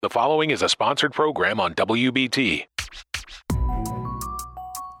The following is a sponsored program on WBT.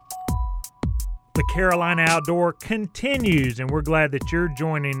 The Carolina Outdoor continues, and we're glad that you're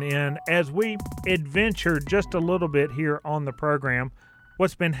joining in as we adventure just a little bit here on the program.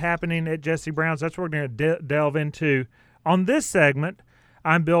 What's been happening at Jesse Brown's, that's what we're going to delve into. On this segment,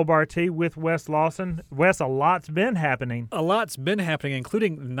 I'm Bill Barty with Wes Lawson. Wes, a lot's been happening. A lot's been happening,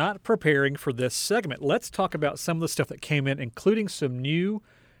 including not preparing for this segment. Let's talk about some of the stuff that came in, including some new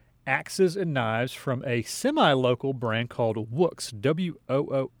axes and knives from a semi-local brand called Woox,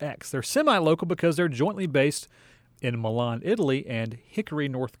 W-O-O-X. They're semi-local because they're jointly based in Milan, Italy, and Hickory,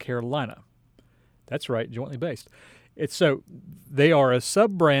 North Carolina. That's right, jointly based. They are a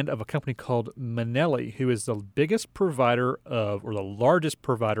sub-brand of a company called Manelli, who is the biggest provider of, or the largest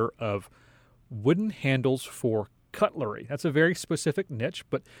provider of, wooden handles for cutlery. That's a very specific niche,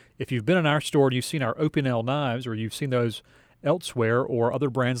 but if you've been in our store and you've seen our Opinel knives, or you've seen those elsewhere, or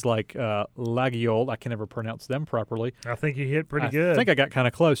other brands like Laguiole, I can never pronounce them properly. I think you hit pretty good. I think I got kind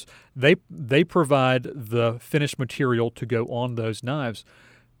of close. They provide the finished material to go on those knives,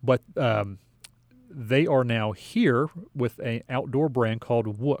 but they are now here with an outdoor brand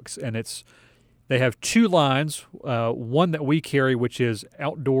called Woox, and they have two lines. One that we carry, which is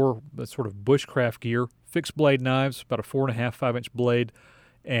outdoor, sort of bushcraft gear, fixed blade knives, about a 4.5, 5-inch blade,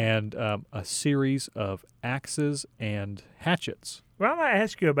 and a series of axes and hatchets. Well, I'm going to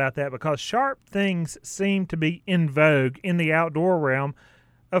ask you about that because sharp things seem to be in vogue in the outdoor realm.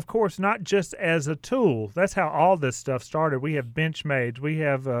 Of course, not just as a tool. That's how all this stuff started. We have Benchmades. We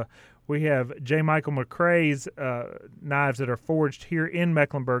have J. Michael McRae's knives that are forged here in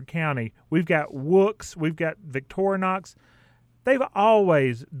Mecklenburg County. We've got Woox. We've got Victorinox. They've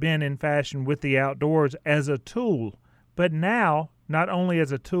always been in fashion with the outdoors as a tool. But now, not only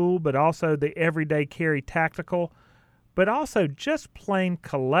as a tool, but also the everyday carry tactical, but also just plain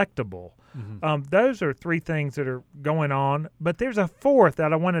collectible. Mm-hmm. Those are three things that are going on. But there's a fourth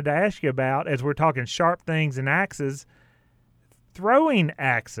that I wanted to ask you about as we're talking sharp things and axes. Throwing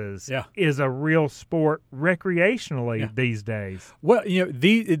axes is a real sport recreationally these days. Well,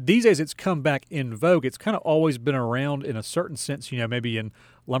 these days it's come back in vogue. It's kind of always been around in a certain sense, maybe in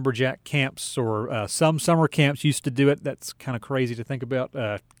lumberjack camps or some summer camps used to do it. That's kind of crazy to think about,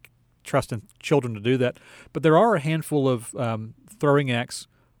 trusting children to do that. But there are a handful of throwing axe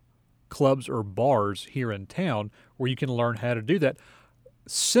clubs or bars here in town where you can learn how to do that,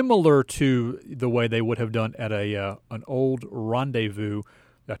 similar to the way they would have done at an old rendezvous,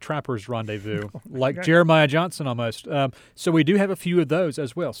 a trapper's rendezvous, like Jeremiah Johnson almost. So we do have a few of those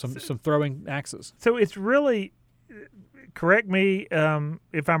as well, some throwing axes. So it's really, correct me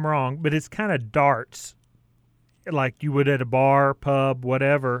if I'm wrong, but it's kind of darts like you would at a bar, pub,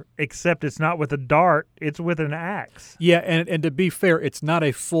 whatever, except it's not with a dart, it's with an axe. Yeah, and to be fair, it's not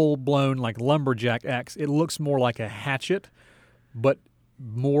a full-blown like lumberjack axe. It looks more like a hatchet, but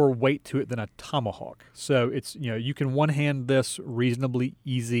more weight to it than a tomahawk. So it's, you can one-hand this reasonably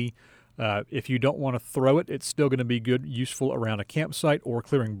easy. If you don't want to throw it, it's still going to be good, useful around a campsite or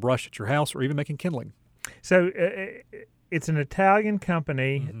clearing brush at your house or even making kindling. So it's an Italian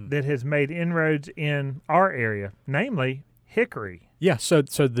company that has made inroads in our area, namely Hickory. Yeah, so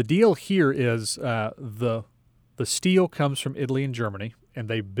the deal here is the steel comes from Italy and Germany, and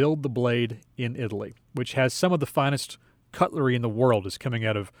they build the blade in Italy, which has some of the finest cutlery in the world is coming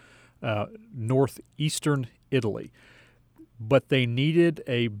out of northeastern Italy. But they needed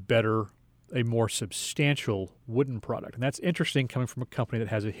a more substantial wooden product. And that's interesting coming from a company that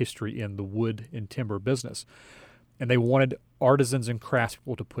has a history in the wood and timber business. And they wanted artisans and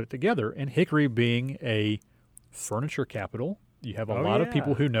craftspeople to put it together. And Hickory being a furniture capital, you have a lot of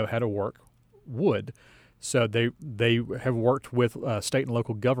people who know how to work wood. So they have worked with state and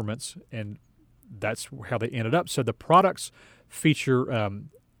local governments, and that's how they ended up. So the products feature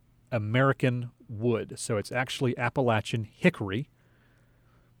American wood. So it's actually Appalachian hickory.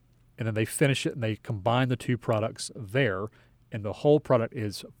 And then they finish it and they combine the two products there. And the whole product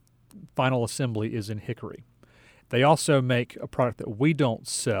final assembly is in hickory. They also make a product that we don't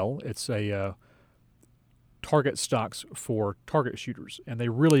sell. It's a target stocks for target shooters. And they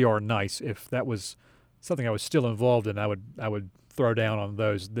really are nice. If that was something I was still involved in, I would throw down on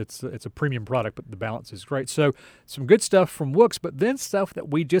those. It's a premium product, but the balance is great. So some good stuff from Woox, but then stuff that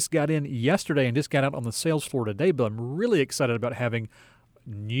we just got in yesterday and just got out on the sales floor today. But I'm really excited about having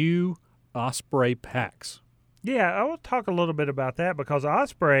new Osprey packs. Yeah, I will talk a little bit about that because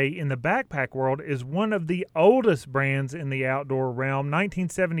Osprey in the backpack world is one of the oldest brands in the outdoor realm.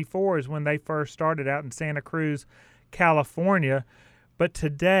 1974 is when they first started out in Santa Cruz, California. But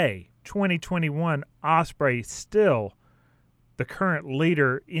today, 2021, Osprey still the current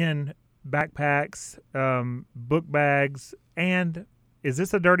leader in backpacks, book bags, and is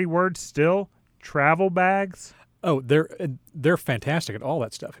this a dirty word still? Travel bags? Oh, they're fantastic at all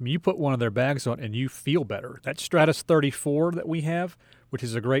that stuff. I mean, you put one of their bags on and you feel better. That Stratus 34 that we have, which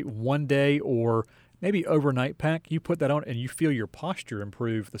is a great one-day or maybe overnight pack, you put that on and you feel your posture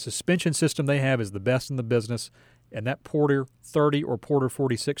improve. The suspension system they have is the best in the business, and that Porter 30 or Porter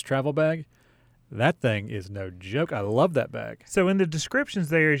 46 travel bag, that thing is no joke. I love that bag. So in the descriptions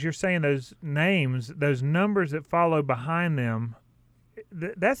there, as you're saying those names, those numbers that follow behind them,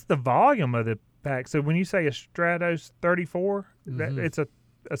 that's the volume of the pack. So when you say a Stratos 34, it's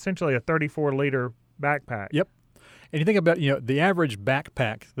essentially a 34-liter backpack. Yep. And you think about, the average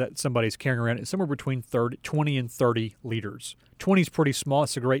backpack that somebody's carrying around is somewhere between 20 and 30 liters. 20 is pretty small.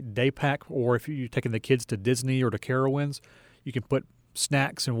 It's a great day pack, or if you're taking the kids to Disney or to Carowinds, you can put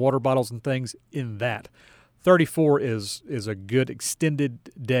snacks and water bottles and things in that. 34 is a good extended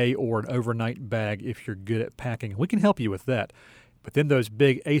day or an overnight bag if you're good at packing. We can help you with that. But then those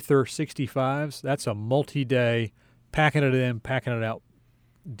big Aether 65s, that's a multi-day packing it in, packing it out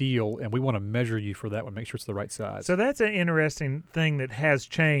deal, and we want to measure you for that one, make sure it's the right size. So that's an interesting thing that has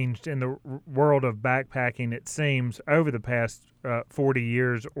changed in the world of backpacking, it seems, over the past 40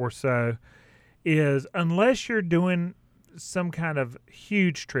 years or so, is unless you're doing some kind of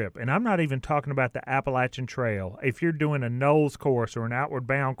huge trip, and I'm not even talking about the Appalachian Trail, if you're doing a Knowles course or an Outward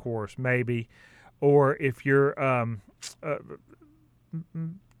Bound course maybe, or if you're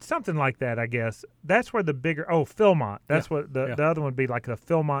something like that, I guess. That's where the bigger Philmont. That's what the other one would be, like the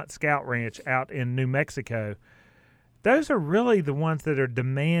Philmont Scout Ranch out in New Mexico. Those are really the ones that are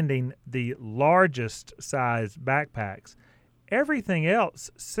demanding the largest size backpacks. Everything else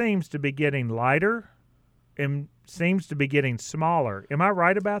seems to be getting lighter and seems to be getting smaller. Am I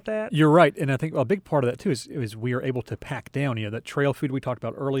right about that? You're right, and I think a big part of that too is we are able to pack down. That trail food we talked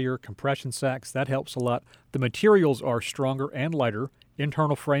about earlier, compression sacks, that helps a lot. The materials are stronger and lighter.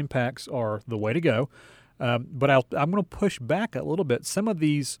 Internal frame packs are the way to go. But I'm going to push back a little bit. Some of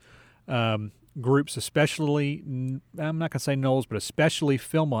these groups, especially, I'm not going to say Knowles, but especially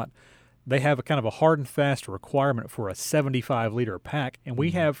Philmont, they have a kind of a hard and fast requirement for a 75-liter pack. And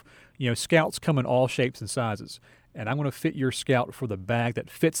we have, Scouts come in all shapes and sizes. And I'm going to fit your Scout for the bag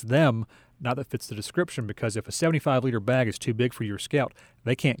that fits them, not that fits the description, because if a 75-liter bag is too big for your Scout,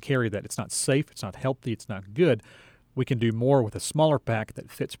 they can't carry that. It's not safe, it's not healthy, it's not good. We can do more with a smaller pack that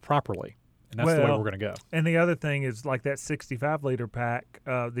fits properly, and that's the way we're going to go. And the other thing is, like that 65-liter pack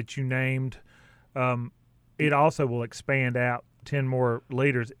that you named, it also will expand out 10 more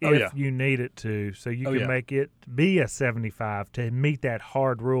liters if you need it to. So you can make it be a 75 to meet that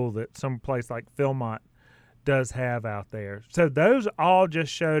hard rule that some place like Philmont does have out there. So those all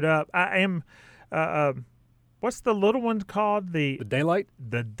just showed up. I am what's the little one called? The Daylight?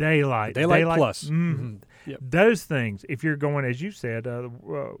 The Daylight. Daylight Plus. Mm-hmm. Yep. Those things, if you're going, as you said,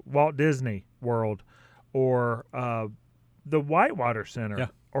 Walt Disney World or the Whitewater Center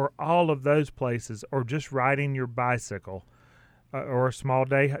or all of those places, or just riding your bicycle or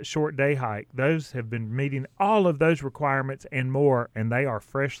a short day hike, those have been meeting all of those requirements and more, and they are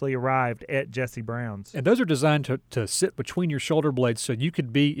freshly arrived at Jesse Brown's. And those are designed to sit between your shoulder blades, so you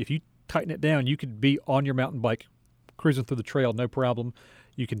could be, if you tighten it down, you could be on your mountain bike cruising through the trail, no problem.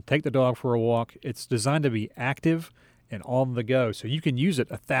 You can take the dog for a walk. It's designed to be active and on the go, so you can use it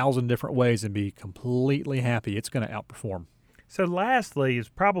 1,000 different ways and be completely happy. It's going to outperform. So lastly is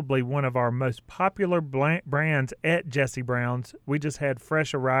probably one of our most popular brands at Jesse Brown's. We just had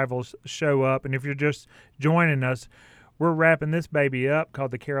fresh arrivals show up, and if you're just joining us, we're wrapping this baby up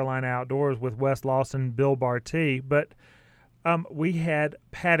called the Carolina Outdoors with Wes Lawson, Bill Bartee, but we had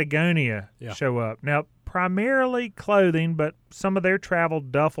Patagonia show up. Now, primarily clothing, but some of their travel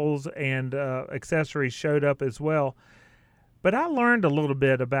duffels and accessories showed up as well. But I learned a little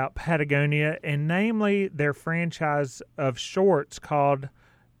bit about Patagonia, and namely their franchise of shorts called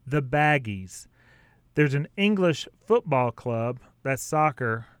the Baggies. There's an English football club, that's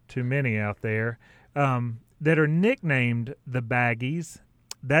soccer to many out there, that are nicknamed the Baggies.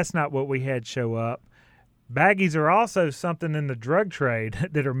 That's not what we had show up. Baggies are also something in the drug trade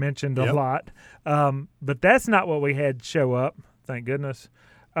that are mentioned a lot, but that's not what we had show up, thank goodness.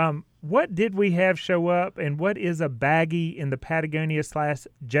 What did we have show up, and what is a baggie in the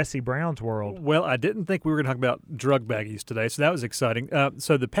Patagonia/Jesse Brown's world? Well, I didn't think we were going to talk about drug baggies today, so that was exciting.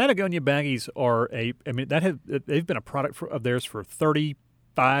 So the Patagonia baggies are they've been a product of theirs for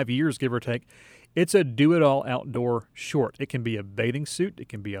 35 years, give or take. It's a do-it-all outdoor short. It can be a bathing suit. It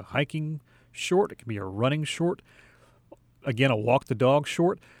can be a hiking short. It can be a running short. Again, a walk the dog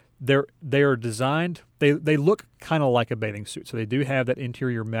short. They are designed. They look kind of like a bathing suit, so they do have that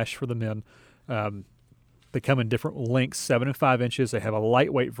interior mesh for the men. They come in different lengths, 7 and 5 inches. They have a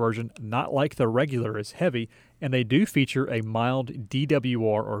lightweight version, not like the regular is heavy, and they do feature a mild DWR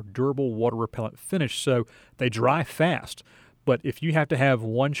or durable water repellent finish, so they dry fast. But if you have to have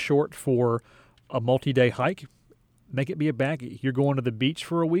one short for a multi-day hike, make it be a baggie. You're going to the beach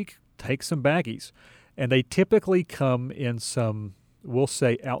for a week, take some baggies. And they typically come in some, we'll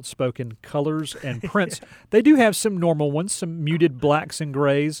say, outspoken colors and prints. They do have some normal ones, some muted blacks and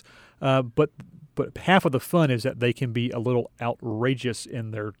grays, but half of the fun is that they can be a little outrageous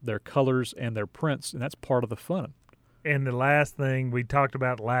in their colors and their prints, and that's part of the fun. And the last thing we talked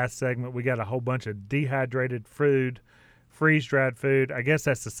about last segment, we got a whole bunch of dehydrated food, freeze-dried food. I guess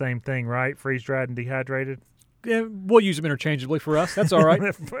that's the same thing, right? Freeze-dried and dehydrated? Yeah, we'll use them interchangeably for us. That's all right.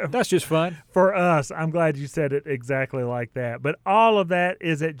 That's just fun. For us, I'm glad you said it exactly like that. But all of that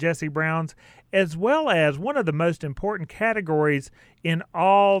is at Jesse Brown's, as well as one of the most important categories in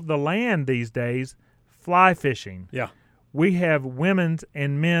all the land these days, fly fishing. Yeah. We have women's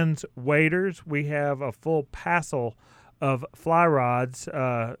and men's waders. We have a full passel of fly rods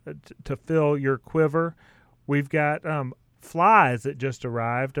to fill your quiver. We've got flies that just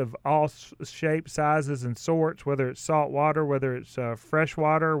arrived of all shapes, sizes, and sorts, whether it's salt water, whether it's fresh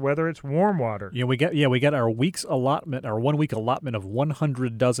water, whether it's warm water. Yeah, we got our 1 week allotment of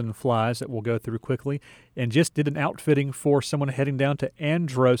 100 dozen flies that we'll go through quickly, and just did an outfitting for someone heading down to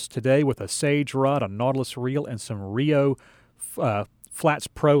Andros today with a Sage rod, a Nautilus reel, and some Rio Flats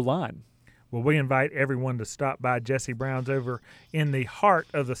Pro line. Well, we invite everyone to stop by Jesse Brown's over in the heart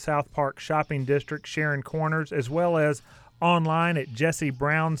of the South Park Shopping District, Sharon Corners, as well as online at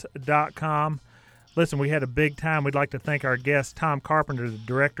jessebrowns.com. Listen, we had a big time. We'd like to thank our guest, Tom Carpenter, the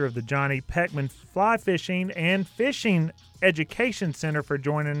director of the Johnny Peckman Fly Fishing and Fishing Education Center, for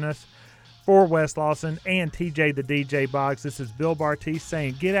joining us. For Wes Lawson and TJ the DJ Boggs, this is Bill Bartise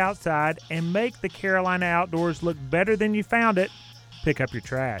saying get outside and make the Carolina outdoors look better than you found it. Pick up your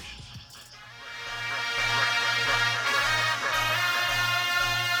trash.